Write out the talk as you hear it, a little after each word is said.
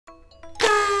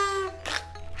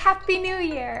Happy New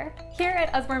Year! Here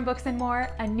at Usborne Books More,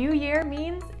 a new year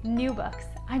means new books.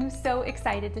 I'm so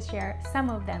excited to share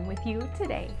some of them with you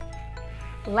today.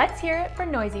 Let's hear it for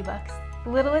Noisy Books.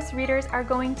 Littlest readers are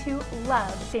going to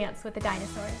love Dance with the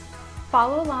Dinosaurs.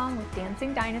 Follow along with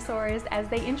dancing dinosaurs as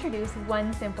they introduce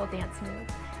one simple dance move.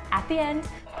 At the end,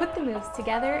 put the moves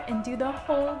together and do the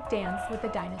whole dance with the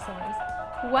dinosaurs.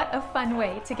 What a fun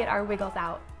way to get our wiggles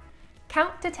out.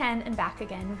 Count to 10 and back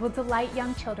again will delight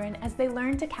young children as they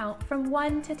learn to count from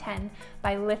 1 to 10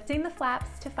 by lifting the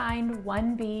flaps to find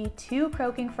 1 bee, 2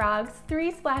 croaking frogs,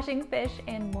 3 splashing fish,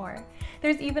 and more.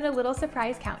 There's even a little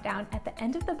surprise countdown at the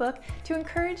end of the book to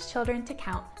encourage children to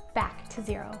count back to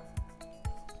 0.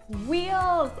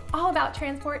 Wheels! All About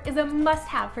Transport is a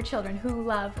must-have for children who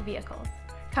love vehicles.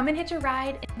 Come and hitch a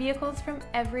ride in vehicles from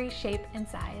every shape and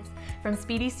size, from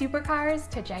speedy supercars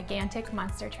to gigantic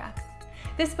monster trucks.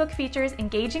 This book features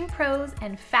engaging prose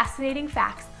and fascinating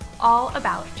facts all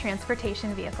about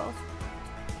transportation vehicles.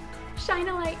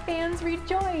 Shine-a-Lite fans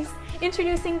rejoice!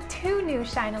 Introducing 2 new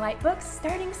Shine-a-Lite books,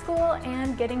 Starting School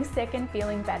and Getting Sick and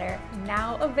Feeling Better,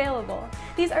 now available.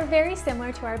 These are very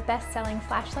similar to our best-selling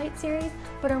Flashlight series,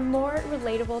 but are more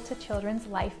relatable to children's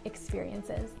life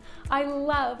experiences. I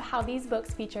love how these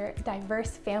books feature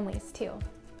diverse families too.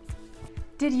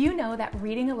 Did you know that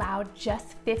reading aloud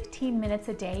just 15 minutes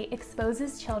a day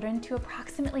exposes children to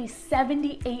approximately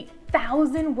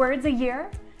 78,000 words a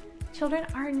year? Children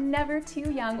are never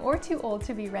too young or too old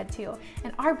to be read to,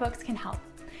 and our books can help.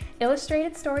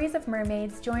 Illustrated Stories of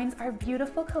Mermaids joins our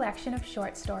beautiful collection of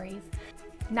short stories.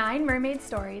 9 mermaid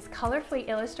stories, colorfully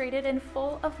illustrated and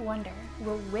full of wonder,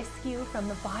 will whisk you from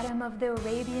the bottom of the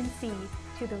Arabian Sea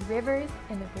to the rivers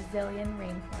in the Brazilian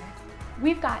rainforest.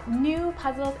 We've got new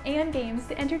puzzles and games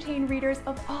to entertain readers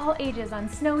of all ages on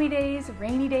snowy days,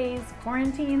 rainy days,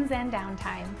 quarantines, and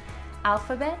downtime.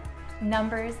 Alphabet,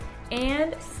 numbers,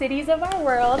 and cities of our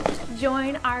world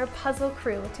join our puzzle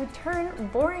crew to turn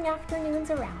boring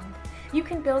afternoons around. You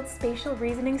can build spatial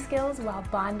reasoning skills while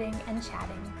bonding and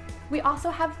chatting. We also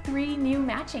have 3 new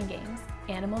matching games: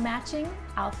 animal matching,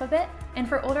 alphabet, and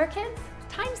for older kids,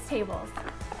 times tables.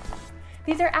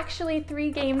 These are actually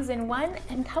 3 games in one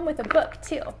and come with a book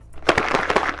too.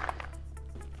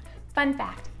 Fun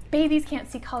fact, babies can't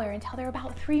see color until they're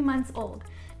about 3 months old.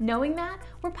 Knowing that,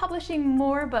 we're publishing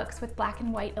more books with black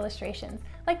and white illustrations,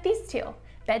 like these 2,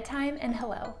 Bedtime and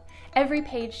Hello. Every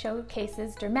page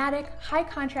showcases dramatic, high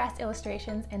contrast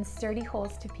illustrations and sturdy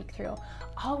holes to peek through,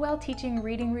 all while teaching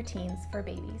reading routines for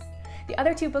babies. The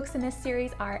other 2 books in this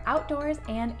series are Outdoors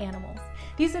and Animals.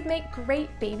 These would make great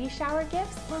baby shower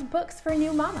gifts or books for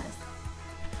new mamas.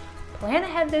 Plan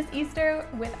ahead this Easter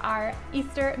with our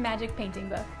Easter Magic Painting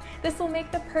book. This will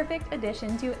make the perfect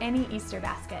addition to any Easter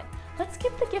basket. Let's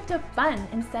give the gift of fun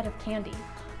instead of candy.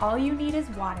 All you need is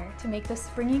water to make the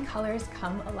springy colors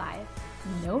come alive.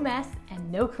 No mess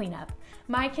and no cleanup.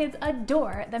 My kids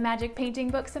adore the magic painting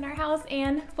books in our house,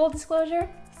 and full disclosure,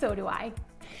 so do I.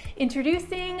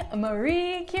 Introducing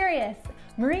Marie Curious.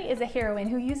 Marie is a heroine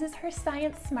who uses her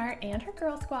science smart and her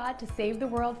girl squad to save the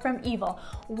world from evil,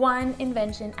 one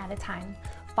invention at a time.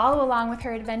 Follow along with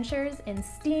her adventures in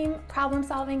STEAM, problem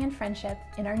solving, and friendship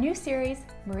in our new series,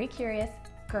 Marie Curious,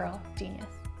 Girl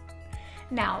Genius.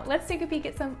 Now, let's take a peek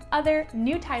at some other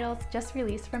new titles just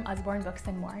released from Usborne Books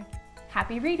More.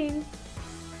 Happy reading!